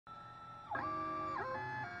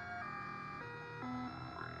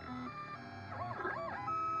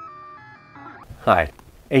Hi,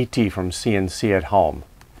 AT from CNC at Home.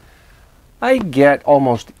 I get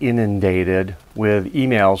almost inundated with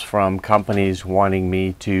emails from companies wanting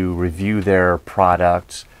me to review their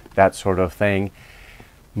products, that sort of thing.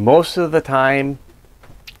 Most of the time,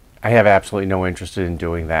 I have absolutely no interest in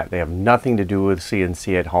doing that. They have nothing to do with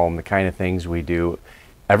CNC at Home, the kind of things we do.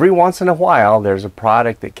 Every once in a while, there's a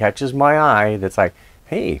product that catches my eye that's like,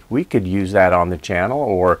 hey, we could use that on the channel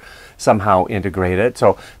or somehow integrate it.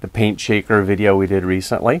 So the paint shaker video we did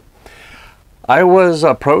recently. I was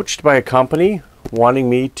approached by a company wanting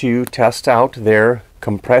me to test out their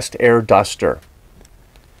compressed air duster.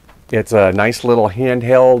 It's a nice little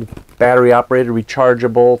handheld, battery operated,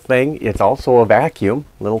 rechargeable thing. It's also a vacuum,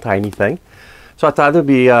 little tiny thing. So I thought it would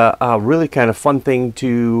be a really kind of fun thing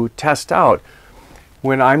to test out.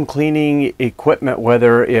 When I'm cleaning equipment,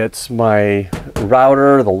 whether it's my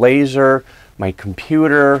router, the laser, my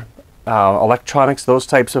computer, electronics, those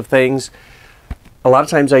types of things, a lot of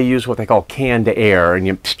times I use what they call canned air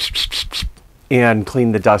and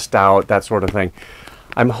clean the dust out, that sort of thing.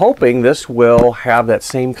 I'm hoping this will have that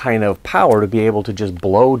same kind of power to be able to just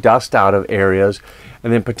blow dust out of areas,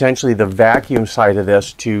 and then potentially the vacuum side of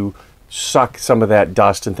this to suck some of that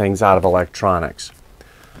dust and things out of electronics.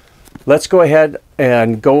 Let's go ahead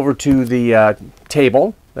and go over to the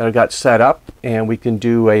table that I got set up, and we can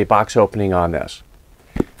do a box opening on this.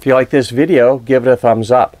 If you like this video, give it a thumbs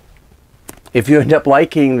up. If you end up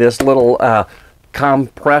liking this little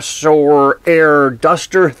compressor air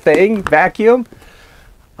duster thing, vacuum,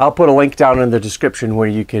 I'll put a link down in the description where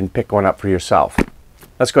you can pick one up for yourself.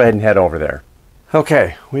 Let's go ahead and head over there.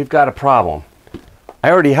 Okay, we've got a problem. I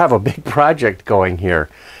already have a big project going here.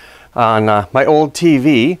 On my old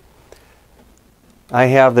TV, I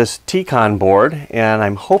have this T-Con board, and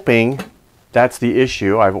I'm hoping that's the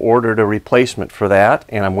issue. I've ordered a replacement for that,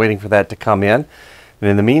 and I'm waiting for that to come in. And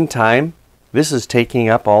in the meantime, this is taking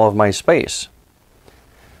up all of my space.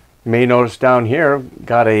 You may notice down here,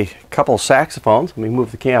 got a couple saxophones. Let me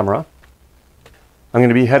move the camera. I'm going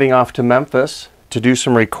to be heading off to Memphis to do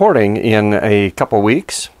some recording in a couple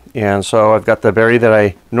weeks. And so I've got the Barry that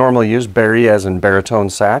I normally use, Barry as in baritone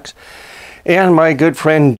sax. And my good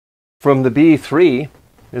friend from the B3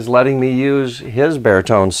 is letting me use his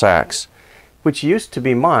baritone sax, which used to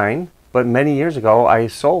be mine, but many years ago I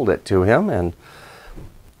sold it to him, and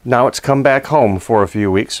now it's come back home for a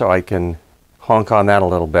few weeks so I can honk on that a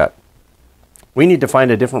little bit. We need to find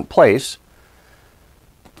a different place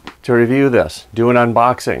to review this, do an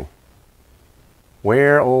unboxing.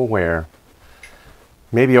 Where, oh where?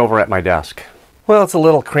 Maybe over at my desk. Well, it's a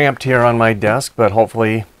little cramped here on my desk, but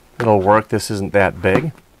hopefully it'll work. This isn't that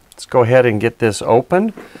big. Let's go ahead and get this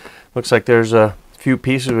open. Looks like there's a few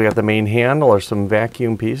pieces. We got the main handle or some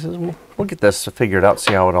vacuum pieces. We'll get this figured out,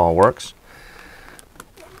 see how it all works.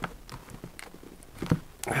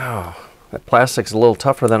 Oh, that plastic's a little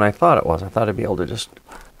tougher than I thought it was. I thought I'd be able to just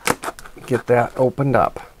get that opened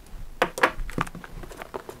up.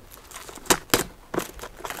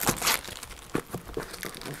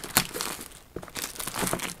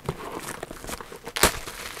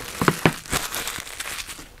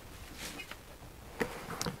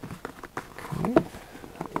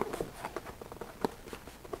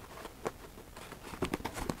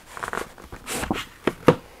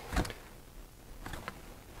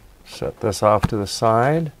 Set this off to the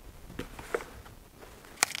side.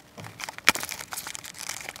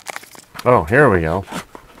 Oh, here we go.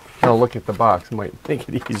 I'll look at the box, might make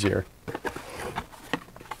it easier.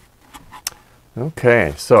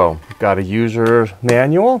 Okay, so got a user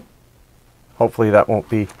manual. Hopefully that won't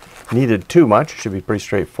be needed too much. It should be pretty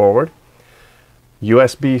straightforward.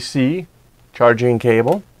 USB-C charging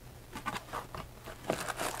cable.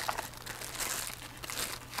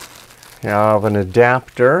 You have an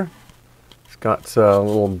adapter. Got a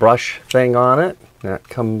little brush thing on it that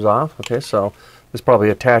comes off. Okay, so this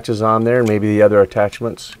probably attaches on there, and maybe the other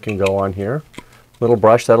attachments can go on here. Little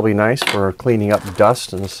brush, that'll be nice for cleaning up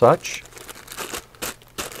dust and such.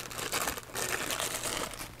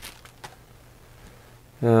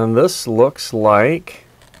 And this looks like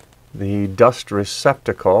the dust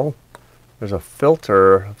receptacle. There's a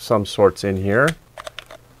filter of some sorts in here.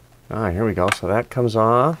 Ah, here we go. So that comes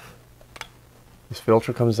off. This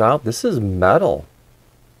filter comes out. This is metal.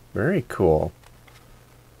 Very cool.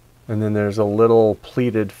 And then there's a little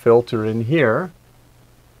pleated filter in here.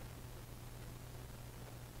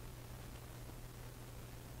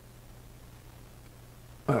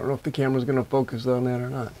 I don't know if the camera's going to focus on that or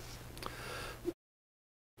not.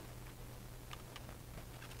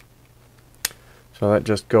 So that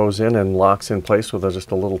just goes in and locks in place with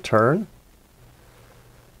just a little turn.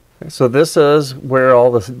 So this is where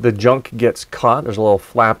all the junk gets caught. There's a little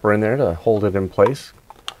flapper in there to hold it in place.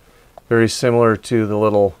 Very similar to the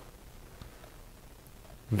little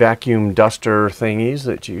vacuum duster thingies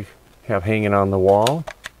that you have hanging on the wall.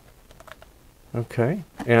 Okay,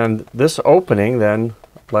 and this opening then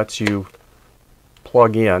lets you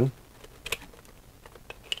plug in,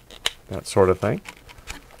 that sort of thing.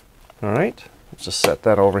 All right, let's just set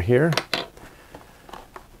that over here.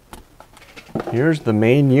 Here's the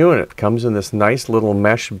main unit. It comes in this nice little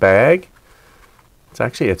mesh bag.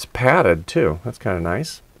 It's padded too. That's kind of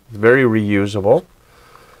nice. It's very reusable.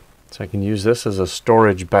 So I can use this as a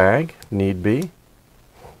storage bag, if need be.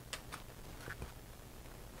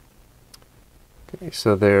 Okay,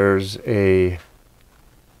 so there's a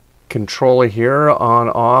controller here, on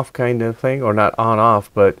off kind of thing, or not on off,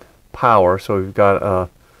 but power. So we've got a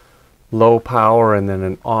low power and then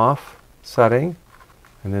an off setting.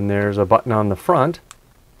 And then there's a button on the front,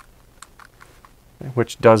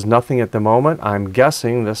 which does nothing at the moment. I'm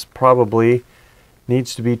guessing this probably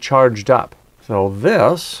needs to be charged up. So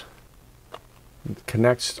this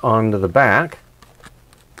connects onto the back,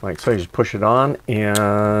 like so. You just push it on,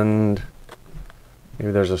 and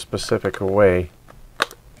maybe there's a specific way.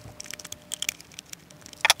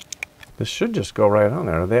 This should just go right on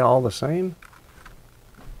there. Are they all the same?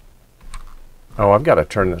 Oh, I've got to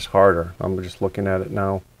turn this harder. I'm just looking at it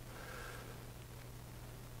now.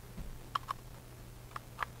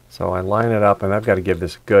 So I line it up, and I've got to give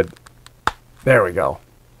this a good... There we go.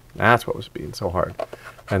 That's what was being so hard.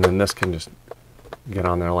 And then this can just get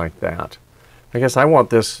on there like that. I guess I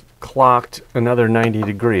want this clocked another 90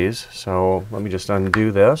 degrees. So let me just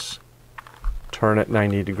undo this. Turn it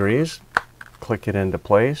 90 degrees. Click it into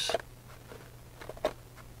place.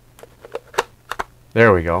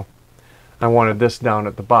 There we go. I wanted this down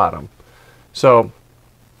at the bottom. So,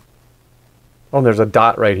 oh, there's a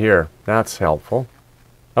dot right here. That's helpful.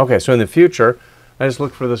 Okay, so in the future, I just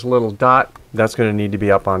look for this little dot. That's going to need to be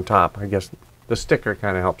up on top. I guess the sticker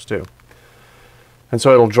kind of helps too. And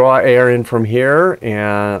so it'll draw air in from here,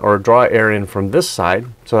 or draw air in from this side.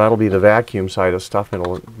 So that'll be the vacuum side of stuff.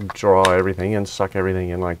 It'll draw everything in, suck everything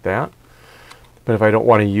in like that. But if I don't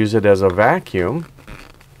want to use it as a vacuum,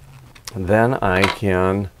 then I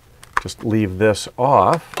can just leave this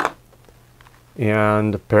off,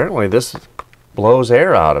 and apparently this blows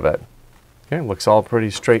air out of it. Okay, looks all pretty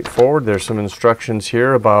straightforward. There's some instructions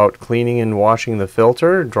here about cleaning and washing the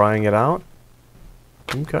filter, drying it out.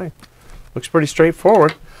 Okay, looks pretty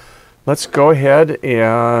straightforward. Let's go ahead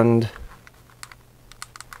and,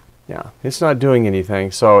 yeah, it's not doing anything,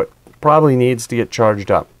 so it probably needs to get charged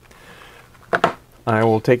up. I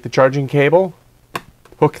will take the charging cable,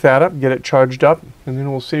 hook that up, get it charged up, and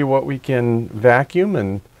then we'll see what we can vacuum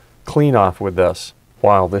and clean off with this.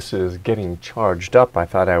 While this is getting charged up, I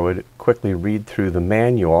thought I would quickly read through the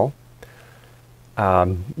manual.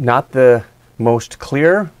 Not the most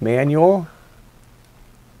clear manual.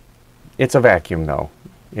 It's a vacuum though.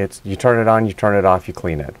 You turn it on, you turn it off, you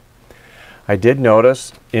clean it. I did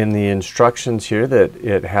notice in the instructions here that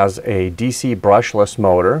it has a DC brushless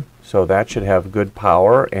motor, so that should have good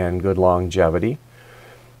power and good longevity.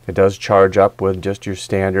 It does charge up with just your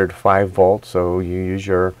standard 5 volts, so you use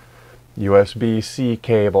your USB-C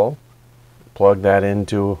cable, plug that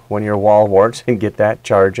into one of your wall warts and get that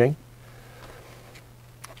charging.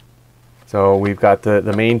 So we've got the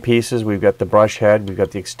main pieces, we've got the brush head, we've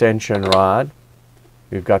got the extension rod,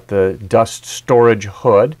 we've got the dust storage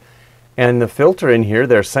hood, and the filter in here,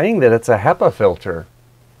 they're saying that it's a HEPA filter.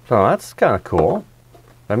 So that's kind of cool.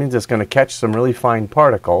 That means it's going to catch some really fine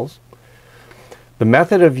particles. The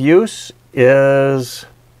method of use is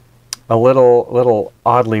a little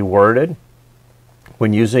oddly worded.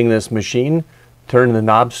 When using this machine, turn the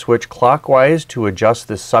knob switch clockwise to adjust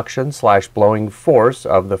the suction/blowing force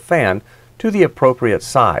of the fan to the appropriate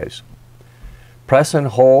size. Press and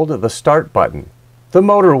hold the start button. The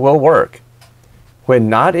motor will work. When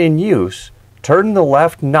not in use, turn the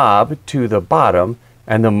left knob to the bottom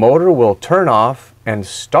and the motor will turn off and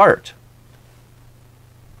start.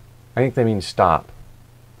 I think they mean stop.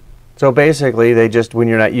 So basically, when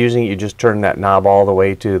you're not using it, you just turn that knob all the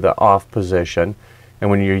way to the off position. And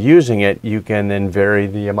when you're using it, you can then vary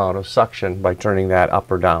the amount of suction by turning that up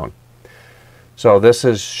or down. So this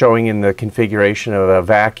is showing in the configuration of a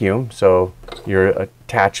vacuum. So your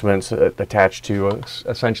attachments attached to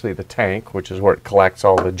essentially the tank, which is where it collects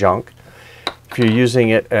all the junk. If you're using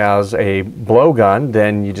it as a blowgun,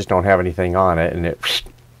 then you just don't have anything on it and it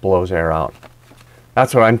blows air out.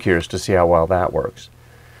 That's what I'm curious to see how well that works.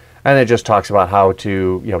 And it just talks about how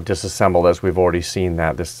to disassemble this. We've already seen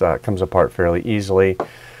that. This comes apart fairly easily.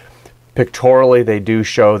 Pictorially, they do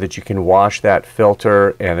show that you can wash that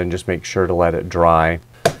filter and then just make sure to let it dry.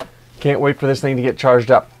 Can't wait for this thing to get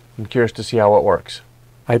charged up. I'm curious to see how it works.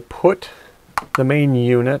 I put the main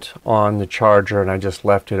unit on the charger and I just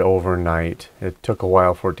left it overnight. It took a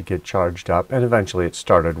while for it to get charged up and eventually it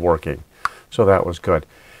started working. So that was good.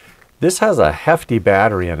 This has a hefty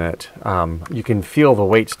battery in it. You can feel the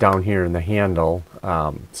weights down here in the handle,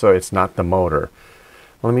 so it's not the motor.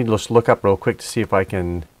 Let me just look up real quick to see if I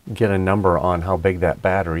can get a number on how big that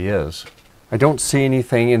battery is. I don't see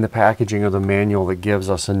anything in the packaging or the manual that gives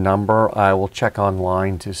us a number. I will check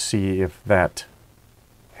online to see if that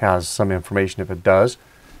has some information. If it does,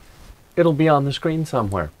 it'll be on the screen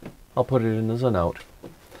somewhere. I'll put it in as a note.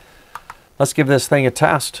 Let's give this thing a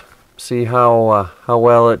test. See how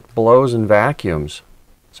well it blows and vacuums.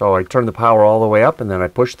 So I turn the power all the way up and then I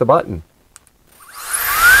push the button.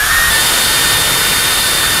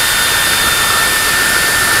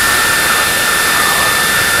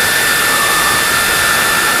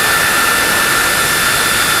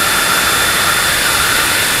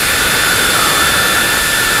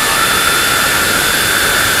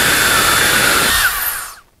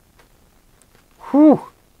 Whew!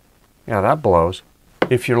 Yeah, that blows.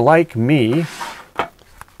 If you're like me,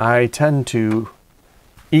 I tend to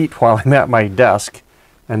eat while I'm at my desk,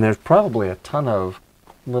 and there's probably a ton of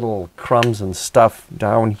little crumbs and stuff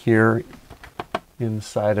down here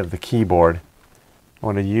inside of the keyboard. I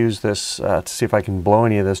want to use this to see if I can blow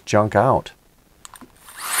any of this junk out.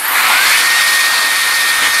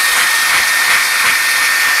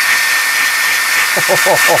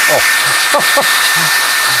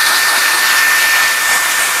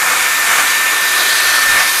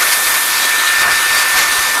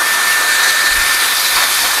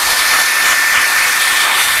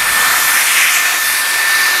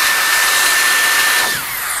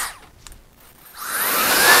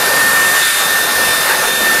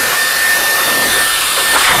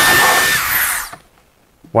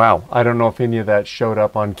 Wow, I don't know if any of that showed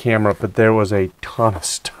up on camera, but there was a ton of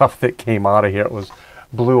stuff that came out of here. It was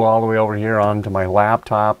blew all the way over here onto my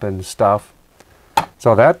laptop and stuff.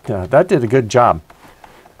 So that did a good job.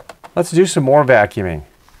 Let's do some more vacuuming.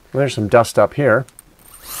 There's some dust up here.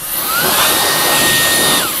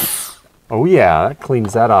 Oh yeah, that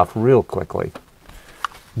cleans that off real quickly.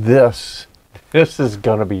 This is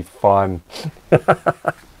gonna be fun.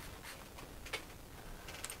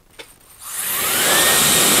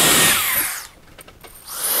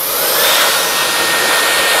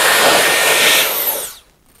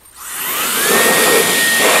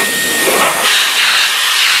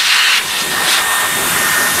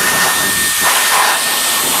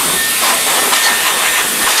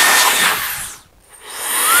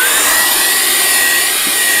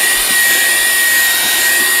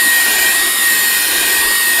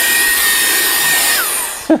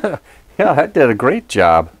 Yeah, that did a great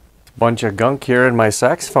job. Bunch of gunk here in my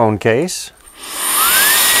saxophone case.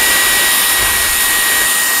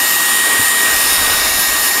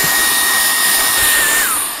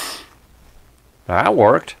 That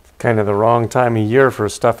worked. Kind of the wrong time of year for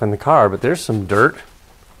stuff in the car, but there's some dirt.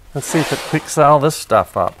 Let's see if it picks all this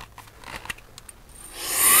stuff up.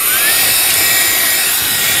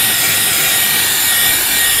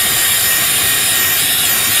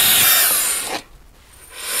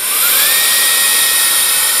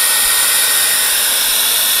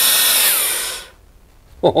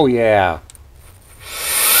 Oh yeah.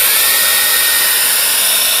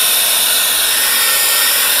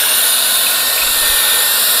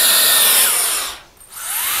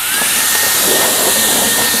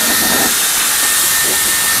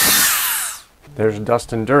 There's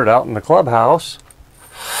dust and dirt out in the clubhouse.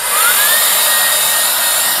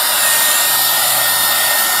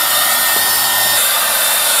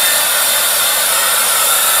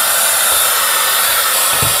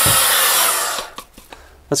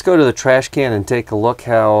 Let's go to the trash can and take a look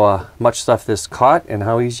how much stuff this caught and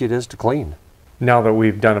how easy it is to clean. Now that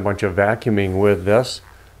we've done a bunch of vacuuming with this,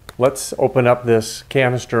 let's open up this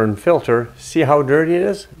canister and filter, see how dirty it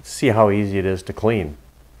is, see how easy it is to clean.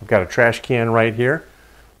 I've got a trash can right here.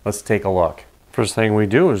 Let's take a look. First thing we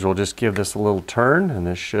do is we'll just give this a little turn, and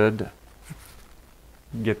this should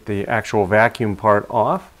get the actual vacuum part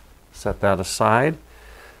off. Set that aside.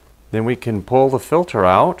 Then we can pull the filter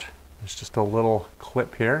out. There's just a little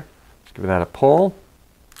clip here. Let's give that a pull.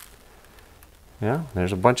 Yeah,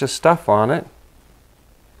 there's a bunch of stuff on it.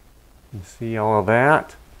 You see all of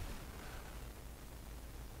that.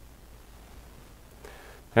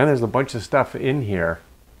 And there's a bunch of stuff in here.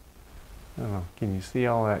 I don't know, can you see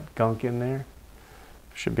all that gunk in there?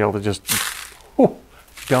 Should be able to just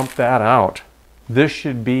dump that out. This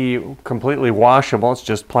should be completely washable. It's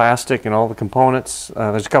just plastic and all the components.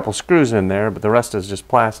 There's a couple screws in there, but the rest is just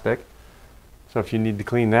plastic. So if you need to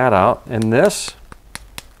clean that out. And this,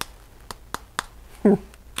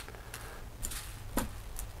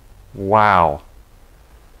 wow.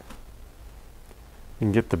 You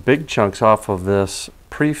can get the big chunks off of this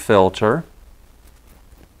pre-filter.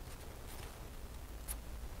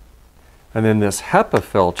 And then this HEPA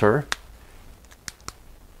filter,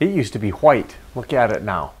 it used to be white. Look at it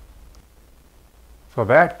now. So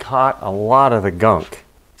that caught a lot of the gunk.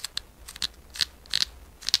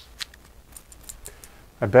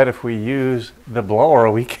 I bet if we use the blower,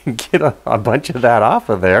 we can get a bunch of that off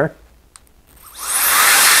of there.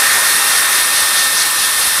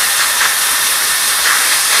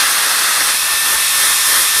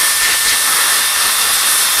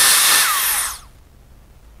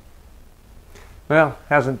 Well,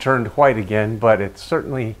 hasn't turned white again, but it's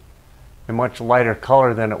certainly a much lighter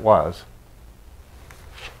color than it was.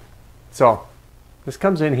 So this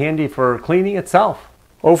comes in handy for cleaning itself.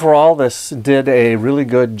 Overall, this did a really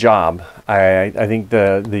good job. I think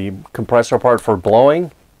the compressor part for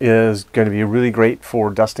blowing is going to be really great for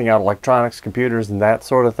dusting out electronics, computers, and that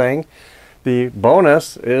sort of thing. The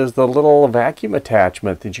bonus is the little vacuum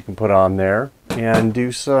attachment that you can put on there and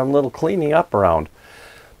do some little cleaning up around.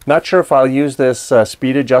 Not sure if I'll use this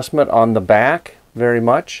speed adjustment on the back very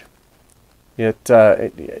much. I've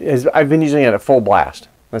been using it at full blast.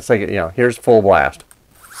 Let's take it, here's full blast.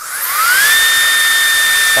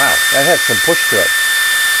 Wow, that had some push to it.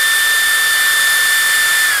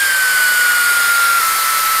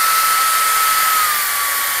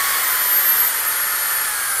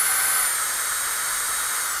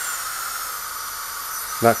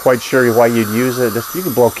 Not quite sure why you'd use it. You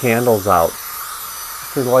can blow candles out.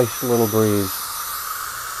 It's a nice little breeze.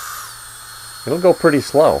 It'll go pretty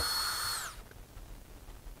slow.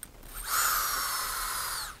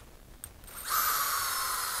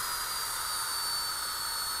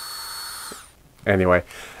 Anyway,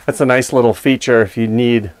 that's a nice little feature if you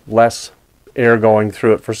need less air going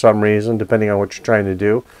through it for some reason, depending on what you're trying to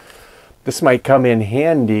do. This might come in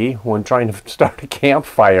handy when trying to start a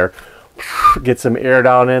campfire. Get some air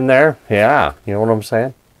down in there. Yeah, you know what I'm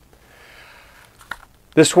saying?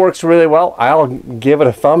 This works really well. I'll give it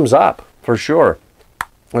a thumbs up for sure.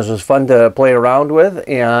 This was fun to play around with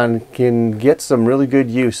and can get some really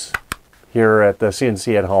good use here at the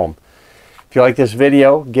CNC at Home. If you like this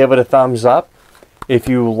video, give it a thumbs up. If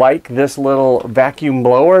you like this little vacuum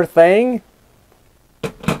blower thing,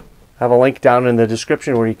 have a link down in the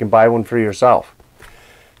description where you can buy one for yourself.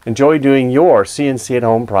 Enjoy doing your CNC at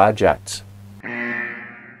Home projects.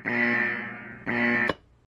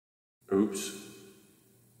 Oops.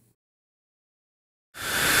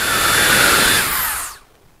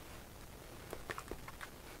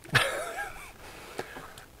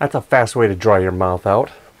 That's a fast way to dry your mouth out.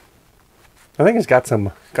 I think it's got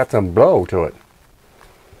some blow to it.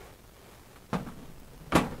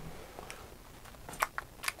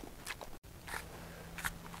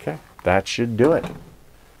 Okay, that should do it.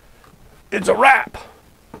 It's a wrap.